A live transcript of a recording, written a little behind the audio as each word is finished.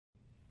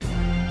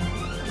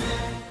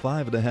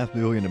5.5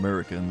 million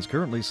Americans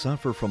currently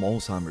suffer from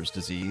Alzheimer's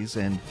disease,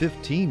 and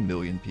 15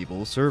 million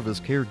people serve as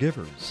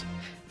caregivers.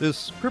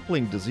 This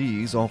crippling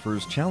disease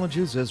offers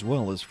challenges as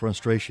well as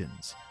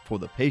frustrations for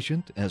the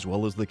patient as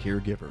well as the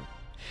caregiver.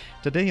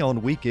 Today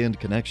on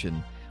Weekend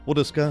Connection, we'll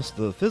discuss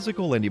the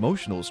physical and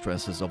emotional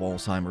stresses of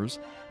Alzheimer's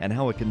and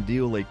how it can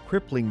deal a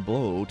crippling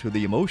blow to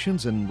the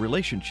emotions and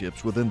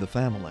relationships within the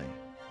family.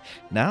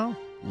 Now,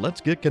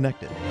 let's get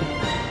connected.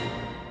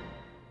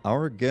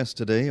 Our guest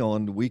today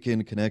on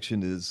Weekend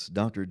Connection is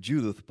Dr.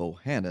 Judith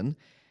Bohannon.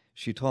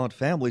 She taught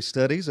family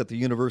studies at the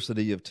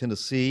University of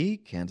Tennessee,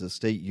 Kansas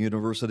State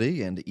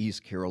University, and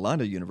East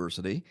Carolina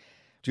University.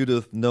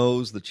 Judith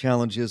knows the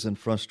challenges and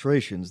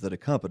frustrations that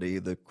accompany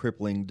the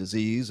crippling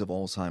disease of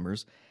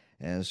Alzheimer's,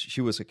 as she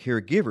was a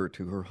caregiver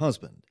to her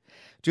husband.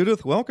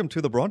 Judith, welcome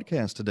to the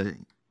broadcast today.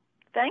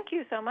 Thank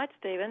you so much,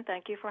 Stephen.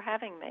 Thank you for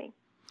having me.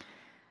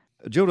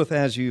 Judith,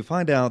 as you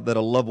find out that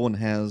a loved one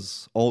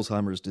has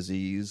Alzheimer's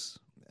disease,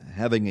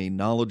 having a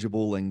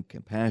knowledgeable and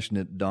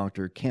compassionate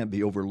doctor can't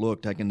be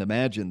overlooked. I can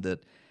imagine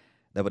that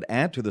would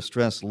add to the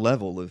stress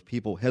level if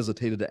people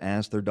hesitated to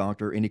ask their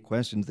doctor any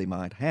questions they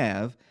might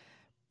have.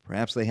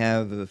 Perhaps they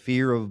have a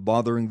fear of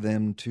bothering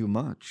them too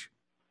much.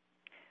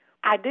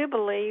 I do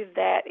believe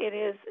that it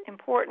is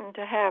important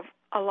to have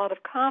a lot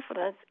of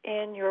confidence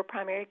in your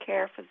primary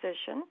care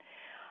physician.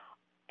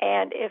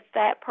 And if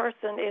that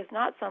person is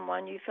not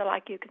someone you feel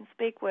like you can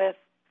speak with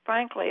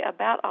frankly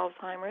about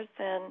Alzheimer's,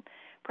 then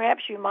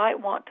perhaps you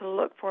might want to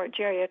look for a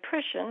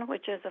geriatrician,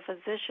 which is a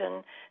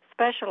physician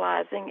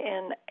specializing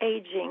in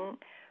aging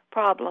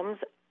problems,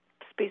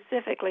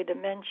 specifically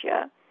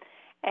dementia.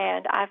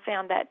 And I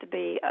found that to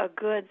be a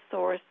good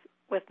source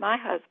with my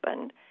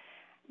husband.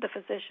 The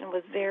physician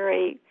was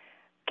very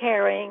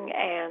caring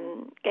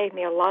and gave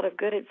me a lot of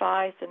good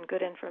advice and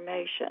good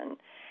information.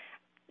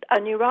 A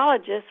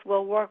neurologist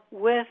will work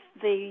with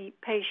the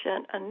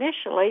patient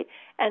initially,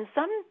 and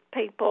some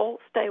people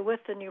stay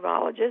with the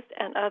neurologist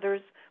and others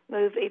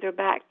move either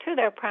back to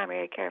their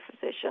primary care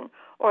physician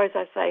or, as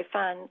I say,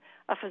 find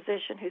a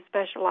physician who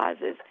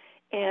specializes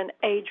in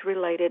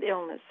age-related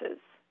illnesses.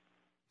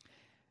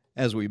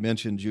 As we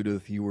mentioned,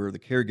 Judith, you were the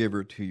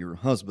caregiver to your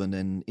husband,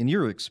 and in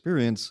your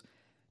experience,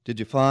 did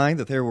you find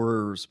that there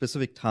were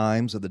specific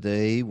times of the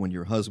day when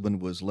your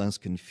husband was less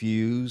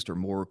confused or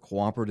more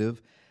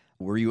cooperative?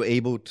 Were you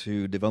able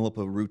to develop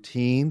a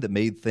routine that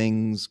made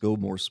things go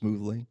more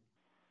smoothly?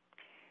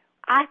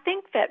 I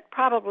think that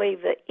probably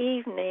the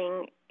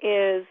evening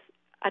is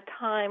a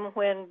time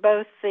when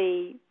both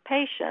the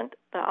patient,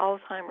 the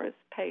Alzheimer's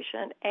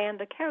patient, and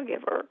the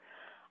caregiver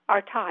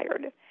are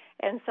tired.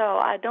 And so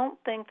I don't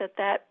think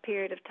that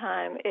period of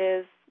time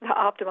is the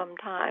optimum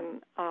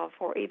time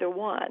for either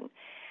one.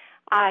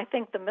 I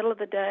think the middle of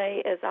the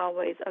day is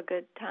always a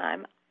good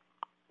time.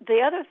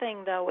 The other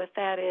thing, though, with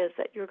that is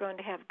that you're going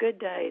to have good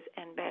days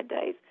and bad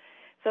days.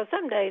 So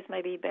some days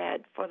may be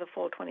bad for the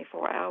full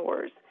 24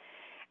 hours.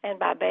 And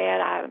by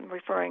bad, I'm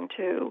referring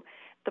to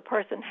the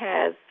person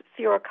has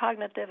fewer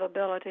cognitive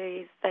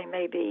abilities, they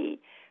may be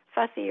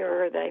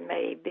fussier, they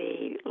may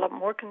be a lot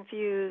more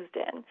confused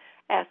and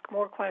ask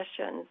more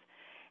questions.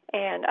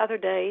 And other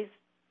days,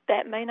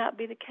 that may not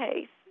be the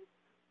case.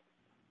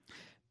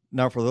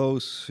 Now, for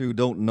those who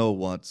don't know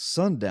what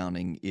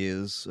sundowning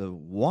is,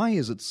 why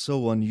is it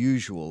so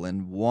unusual,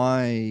 and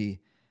why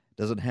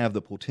does it have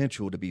the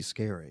potential to be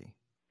scary?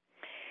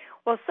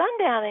 Well,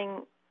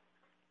 sundowning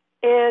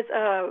is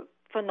a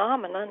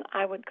phenomenon,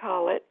 I would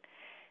call it,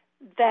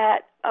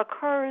 that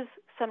occurs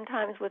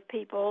sometimes with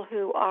people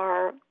who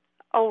are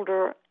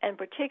older, and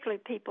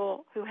particularly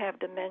people who have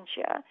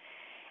dementia.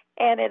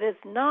 And it is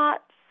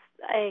not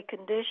a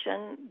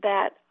condition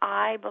that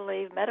I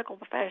believe medical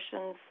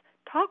professions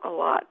talk a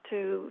lot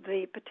to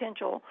the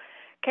potential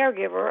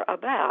caregiver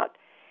about.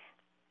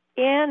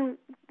 In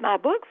my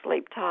book,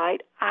 Sleep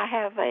Tight, I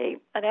have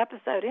an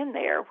episode in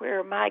there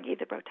where Maggie,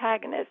 the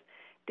protagonist,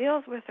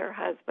 deals with her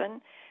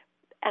husband,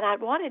 and I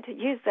wanted to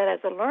use that as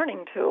a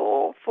learning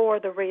tool for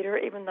the reader,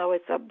 even though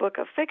it's a book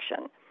of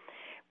fiction,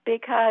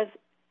 because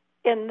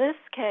in this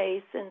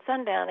case, in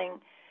sundowning,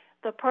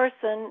 the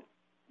person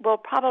will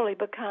probably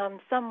become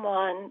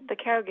someone the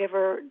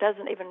caregiver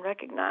doesn't even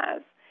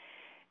recognize.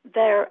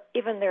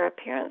 Even their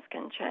appearance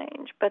can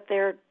change, but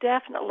they're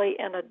definitely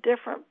in a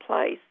different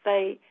place.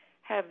 They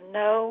have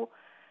no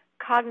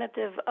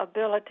cognitive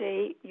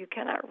ability. You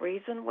cannot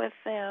reason with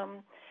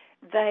them.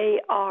 They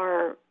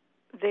are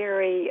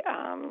very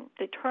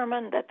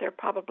determined that they're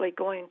probably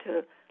going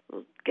to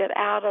get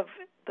out of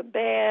the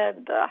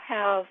bed, the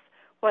house,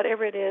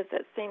 whatever it is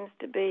that seems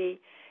to be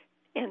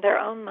in their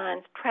own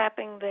minds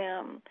trapping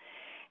them.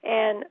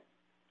 And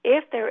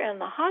if they're in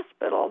the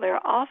hospital,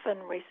 they're often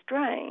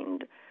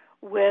restrained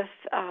with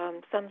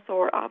some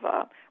sort of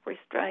a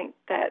restraint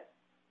that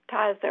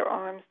ties their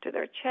arms to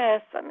their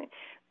chests. I mean,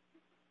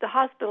 the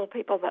hospital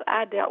people that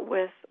I dealt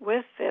with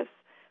this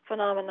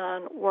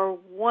phenomenon were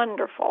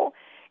wonderful.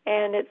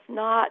 And it's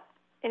not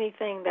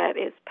anything that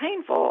is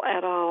painful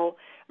at all,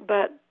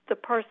 but the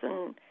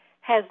person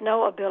has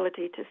no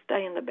ability to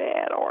stay in the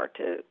bed or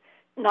to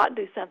not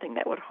do something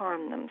that would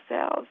harm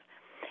themselves.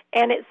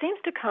 And it seems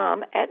to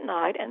come at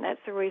night, and that's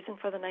the reason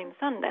for the name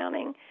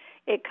sundowning.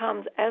 It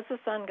comes as the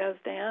sun goes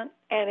down,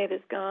 and it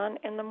is gone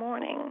in the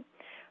morning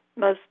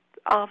most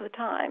of the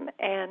time.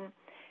 And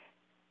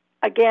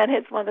again,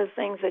 it's one of those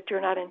things that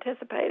you're not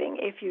anticipating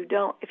if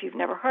you've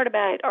never heard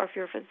about it, or if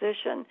your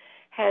physician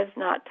has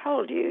not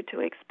told you to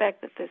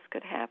expect that this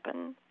could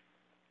happen.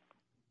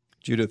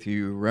 Judith,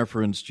 you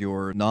referenced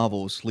your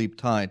novel, Sleep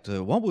Tight.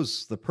 What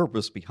was the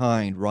purpose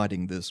behind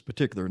writing this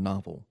particular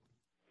novel?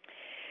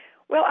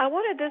 Well, I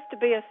wanted this to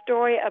be a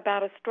story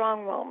about a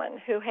strong woman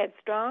who had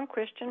strong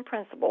Christian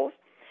principles,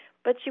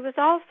 but she was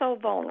also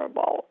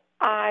vulnerable.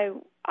 I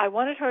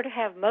wanted her to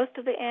have most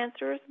of the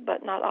answers,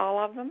 but not all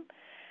of them.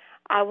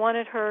 I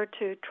wanted her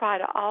to try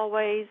to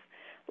always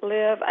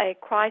live a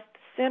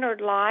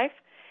Christ-centered life,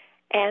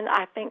 and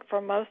I think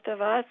for most of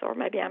us, or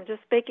maybe I'm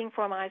just speaking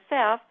for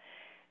myself,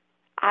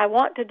 I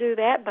want to do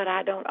that, but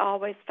I don't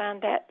always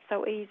find that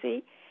so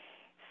easy.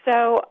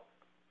 So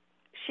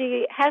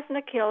she has an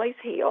Achilles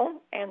heel,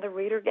 and the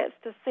reader gets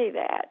to see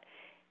that.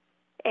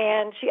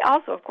 And she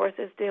also, of course,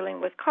 is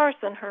dealing with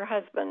Carson, her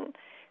husband,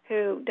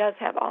 who does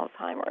have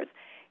Alzheimer's.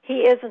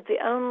 He isn't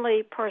the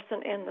only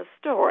person in the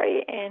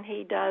story, and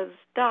he does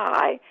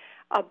die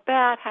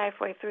about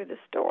halfway through the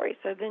story.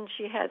 So then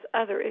she has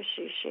other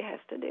issues she has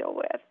to deal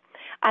with.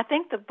 I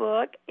think the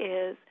book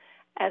is,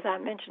 as I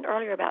mentioned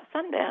earlier about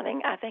sundowning,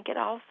 I think it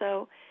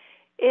also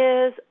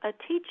is a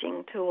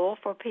teaching tool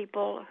for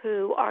people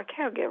who are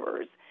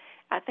caregivers.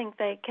 I think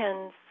they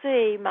can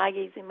see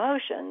Maggie's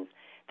emotions.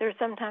 They're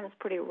sometimes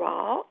pretty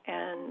raw,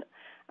 and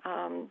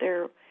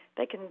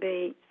they can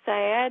be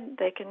sad,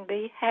 they can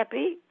be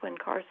happy when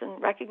Carson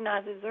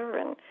recognizes her,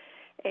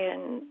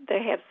 and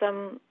they have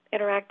some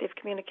interactive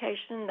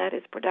communication that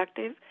is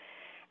productive,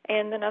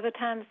 and then other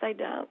times they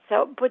don't.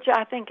 So, which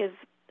I think is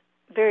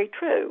very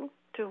true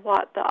to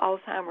what the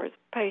Alzheimer's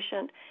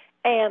patient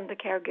and the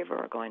caregiver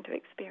are going to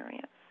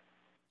experience.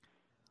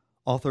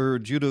 Author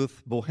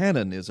Judith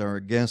Bohannon is our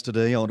guest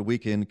today on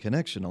Weekend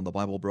Connection on the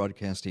Bible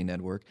Broadcasting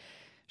Network.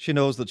 She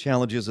knows the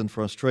challenges and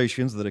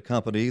frustrations that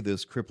accompany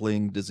this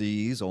crippling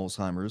disease,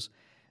 Alzheimer's.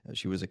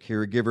 She was a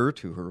caregiver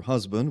to her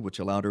husband, which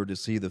allowed her to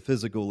see the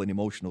physical and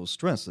emotional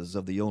stresses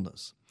of the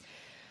illness.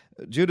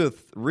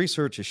 Judith,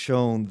 research has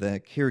shown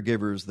that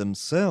caregivers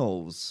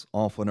themselves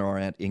often are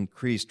at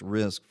increased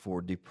risk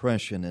for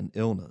depression and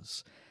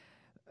illness.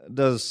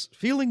 Does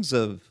feelings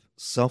of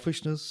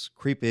selfishness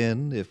creep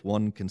in if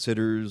one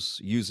considers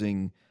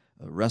using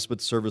respite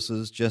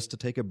services just to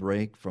take a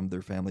break from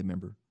their family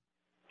member?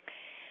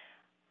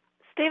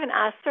 Stephen,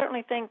 I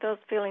certainly think those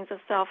feelings of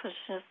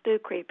selfishness do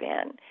creep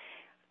in.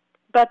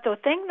 But the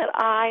thing that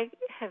I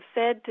have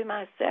said to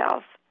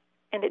myself,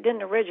 and it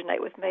didn't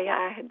originate with me,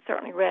 I had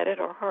certainly read it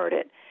or heard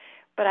it,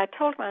 but I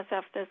told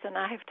myself this, and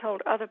I have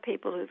told other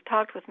people who've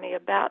talked with me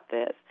about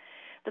this,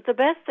 that the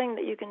best thing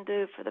that you can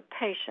do for the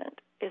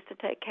patient is to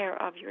take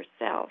care of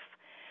yourself.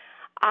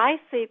 I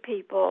see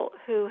people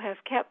who have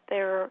kept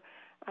their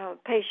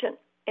patient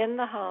in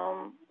the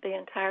home the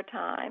entire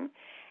time,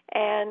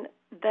 and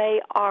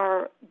they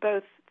are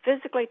both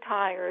physically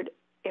tired,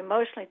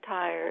 emotionally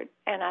tired,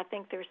 and I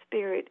think their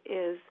spirit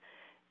is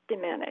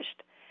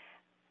diminished.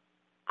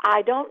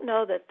 I don't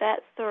know that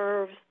that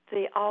serves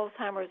the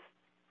Alzheimer's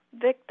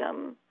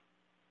victim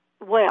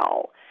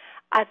well.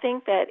 I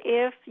think that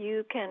if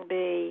you can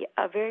be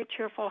a very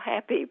cheerful,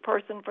 happy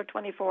person for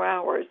 24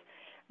 hours,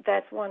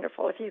 that's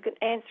wonderful. If you can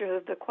answer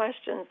the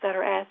questions that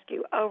are asked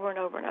you over and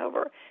over and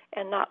over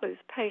and not lose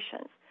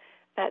patience,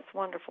 that's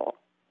wonderful.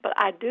 But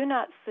I do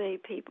not see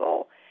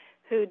people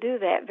who do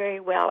that very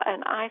well,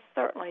 and I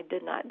certainly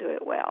did not do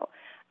it well.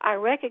 I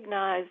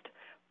recognized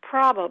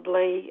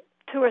probably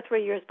 2 or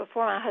 3 years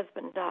before my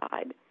husband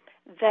died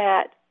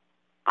that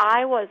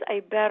I was a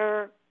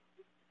better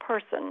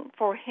person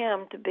for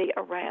him to be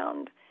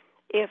around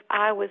if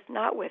I was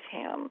not with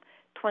him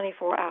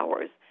 24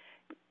 hours.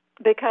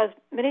 Because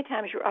many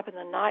times you're up in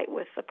the night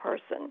with the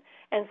person,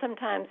 and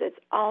sometimes it's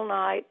all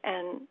night,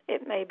 and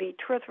it may be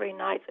 2 or 3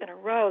 nights in a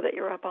row that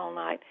you're up all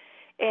night.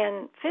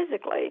 And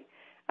physically,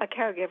 a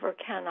caregiver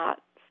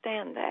cannot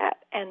stand that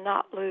and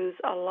not lose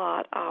a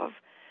lot of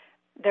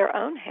their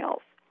own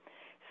health.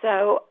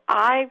 So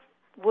I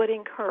would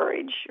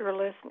encourage your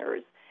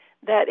listeners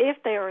that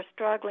if they are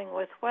struggling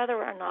with whether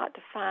or not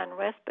to find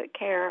respite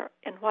care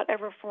in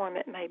whatever form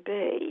it may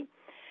be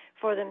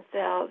for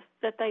themselves,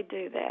 that they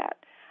do that.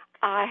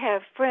 I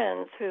have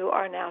friends who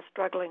are now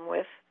struggling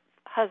with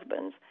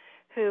husbands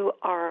who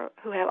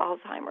have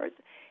Alzheimer's,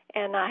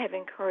 and I have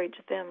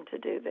encouraged them to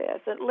do this.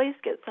 At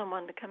least get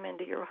someone to come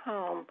into your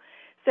home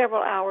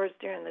several hours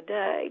during the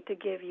day to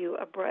give you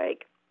a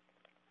break.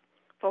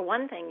 For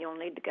one thing, you'll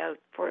need to go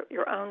for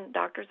your own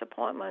doctor's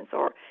appointments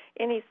or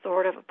any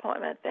sort of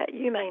appointment that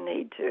you may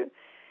need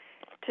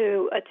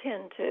to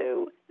attend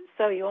to.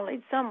 So you'll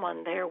need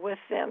someone there with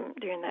them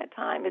during that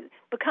time. It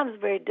becomes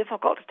very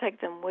difficult to take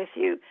them with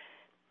you.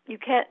 You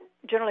can't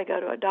generally go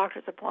to a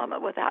doctor's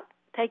appointment without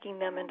taking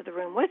them into the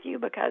room with you,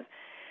 because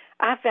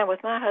I found with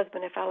my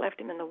husband, if I left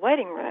him in the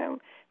waiting room,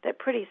 that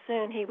pretty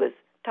soon he was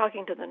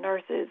talking to the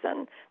nurses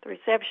and the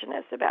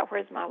receptionists about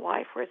where's my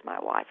wife,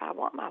 I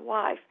want my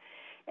wife.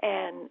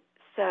 And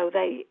so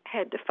they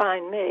had to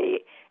find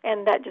me,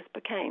 and that just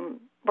became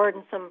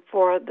burdensome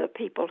for the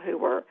people who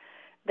were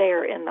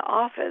there in the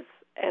office,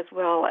 as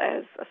well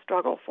as a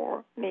struggle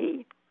for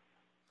me.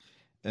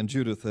 And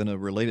Judith, in a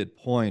related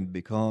point,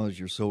 because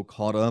you're so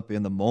caught up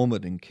in the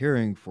moment in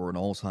caring for an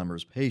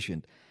Alzheimer's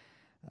patient,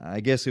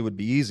 I guess it would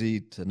be easy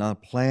to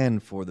not plan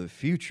for the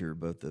future,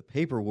 but the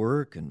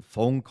paperwork and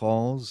phone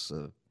calls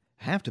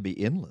have to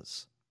be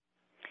endless.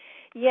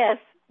 Yes,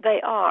 they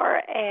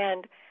are.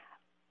 And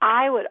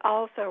I would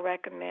also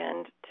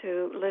recommend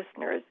to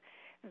listeners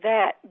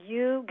that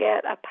you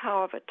get a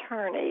power of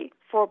attorney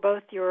for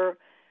both your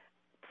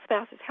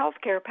spouse's health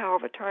care power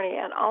of attorney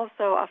and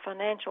also a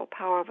financial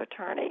power of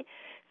attorney,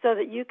 so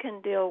that you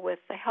can deal with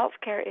the health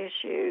care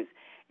issues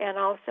and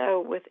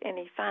also with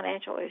any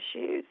financial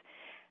issues.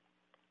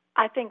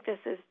 I think this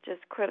is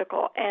just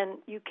critical, and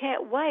you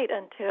can't wait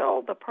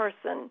until the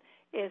person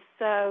is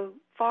so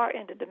far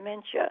into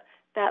dementia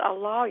that a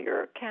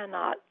lawyer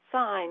cannot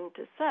sign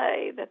to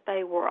say that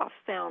they were of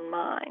sound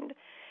mind.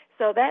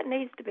 So that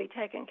needs to be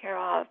taken care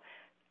of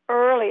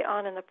early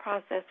on in the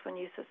process when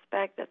you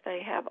suspect that they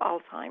have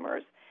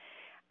Alzheimer's.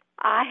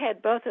 I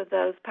had both of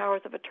those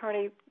powers of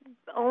attorney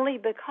only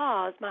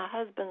because my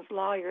husband's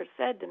lawyer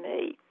said to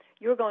me,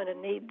 "You're going to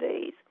need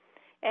these."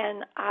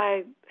 And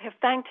I have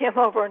thanked him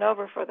over and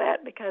over for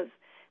that, because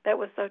that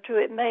was so true.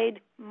 It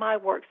made my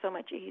work so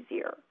much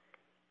easier.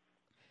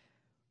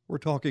 We're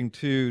talking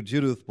to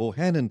Judith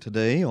Bohannon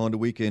today on the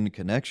Weekend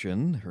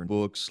Connection. Her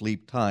book,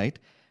 Sleep Tight,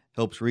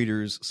 helps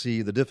readers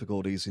see the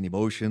difficulties in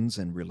emotions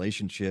and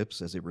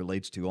relationships as it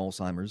relates to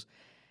Alzheimer's,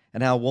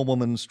 and how one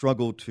woman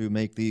struggled to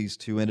make these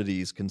two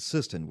entities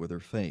consistent with her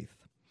faith.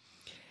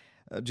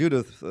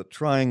 Judith,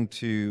 trying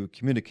to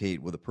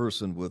communicate with a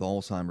person with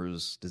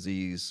Alzheimer's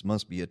disease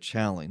must be a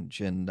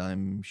challenge, and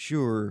I'm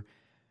sure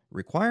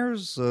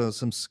requires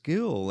some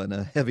skill and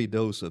a heavy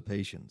dose of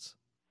patience.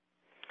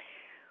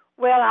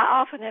 Well, I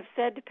often have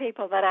said to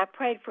people that I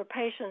prayed for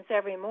patience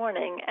every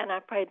morning and I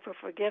prayed for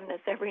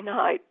forgiveness every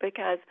night,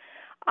 because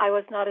I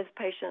was not as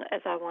patient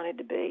as I wanted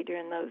to be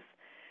during those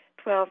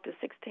 12 to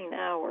 16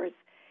 hours.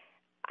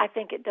 I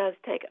think it does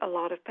take a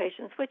lot of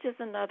patience, which is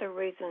another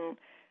reason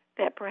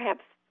that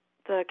perhaps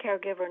the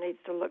caregiver needs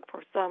to look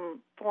for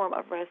some form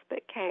of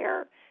respite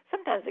care.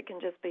 Sometimes it can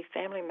just be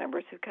family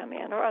members who come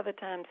in, or other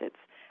times it's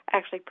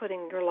actually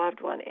putting your loved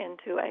one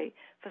into a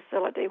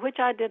facility, which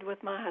I did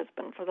with my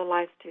husband for the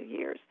last 2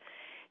 years.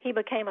 He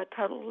became a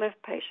total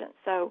lift patient,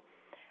 so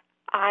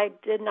I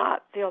did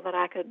not feel that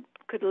I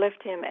could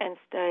lift him and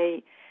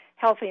stay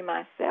healthy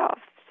myself.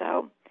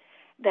 So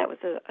that was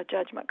a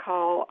judgment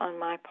call on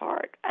my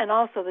part. And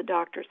also the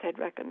doctors had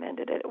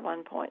recommended it at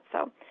one point.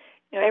 So,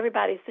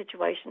 everybody's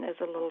situation is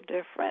a little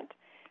different.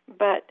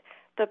 But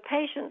the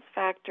patience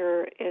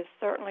factor is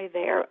certainly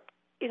there.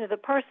 The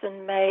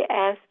person may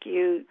ask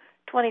you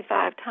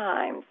 25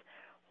 times,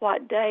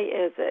 "What day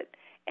is it?"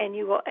 And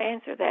you will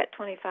answer that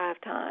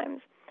 25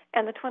 times.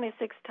 And the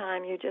 26th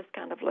time, you just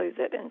kind of lose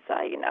it and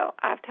say,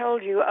 "I've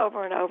told you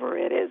over and over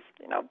it is,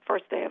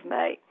 first day of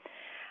May."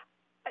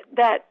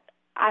 That,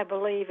 I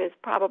believe, is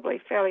probably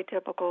fairly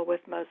typical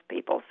with most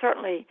people.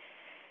 Certainly,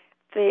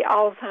 the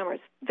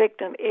Alzheimer's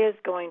victim is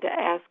going to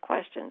ask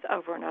questions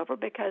over and over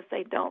because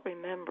they don't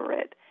remember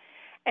it.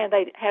 And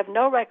they have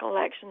no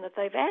recollection that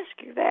they've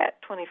asked you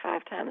that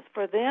 25 times.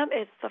 For them,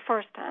 it's the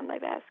first time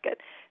they've asked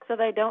it. So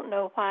they don't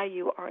know why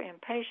you are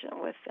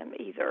impatient with them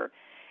either.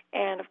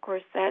 And, of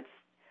course, that's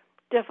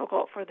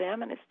difficult for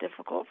them, and it's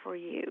difficult for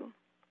you.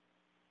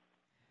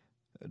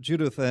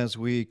 Judith, as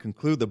we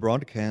conclude the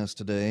broadcast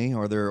today,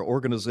 are there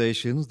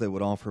organizations that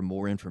would offer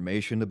more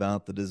information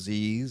about the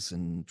disease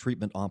and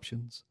treatment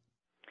options?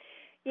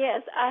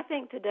 Yes, I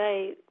think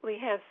today we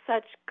have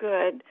such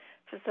good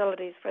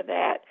facilities for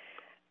that.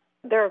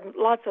 There are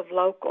lots of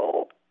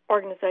local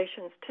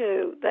organizations,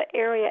 too. The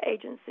Area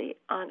Agency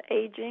on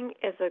Aging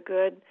is a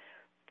good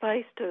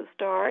place to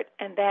start,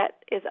 and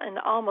that is in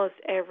almost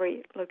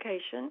every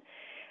location.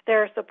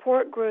 There are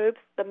support groups.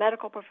 The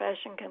medical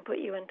profession can put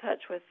you in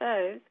touch with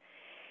those.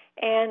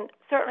 And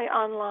certainly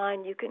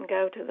online, you can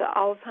go to the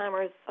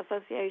Alzheimer's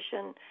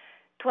Association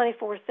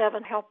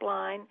 24/7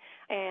 helpline,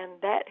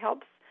 and that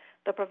helps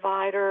the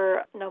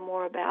provider know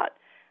more about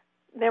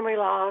memory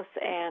loss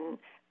and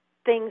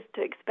things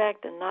to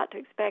expect and not to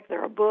expect.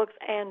 There are books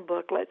and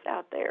booklets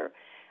out there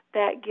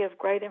that give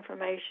great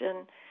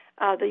information.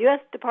 The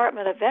U.S.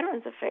 Department of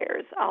Veterans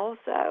Affairs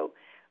also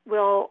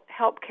will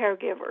help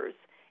caregivers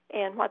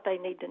in what they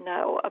need to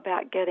know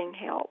about getting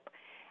help.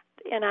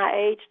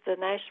 NIH, the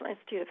National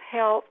Institute of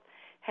Health,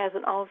 has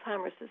an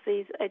Alzheimer's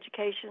Disease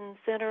Education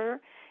Center,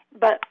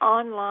 but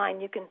online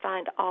you can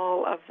find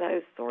all of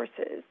those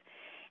sources.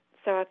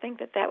 So I think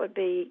that would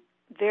be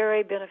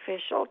very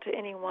beneficial to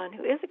anyone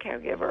who is a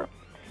caregiver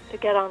to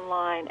get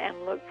online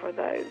and look for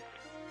those.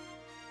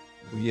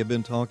 We have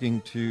been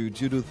talking to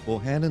Judith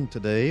Bohannon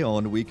today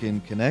on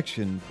Weekend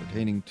Connection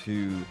pertaining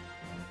to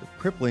the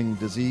crippling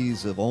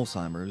disease of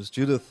Alzheimer's.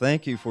 Judith,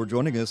 thank you for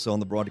joining us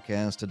on the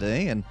broadcast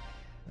today, and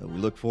We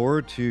look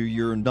forward to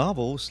your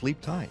novel,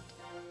 Sleep Tight.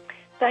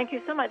 Thank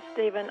you so much,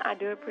 Stephen. I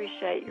do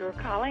appreciate your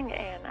calling,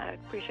 and I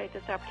appreciate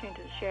this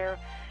opportunity to share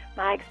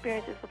my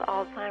experiences with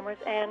Alzheimer's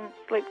and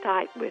Sleep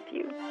Tight with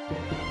you.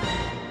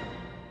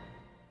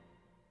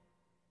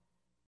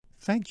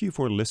 Thank you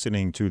for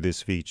listening to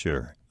this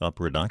feature, a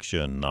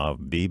production of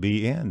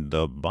BBN,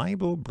 the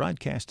Bible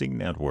Broadcasting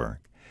Network.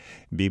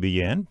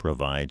 BBN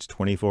provides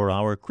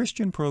 24-hour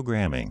Christian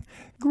programming,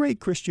 great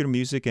Christian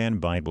music,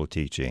 and Bible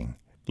teaching.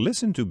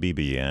 Listen to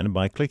BBN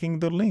by clicking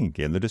the link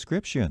in the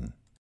description.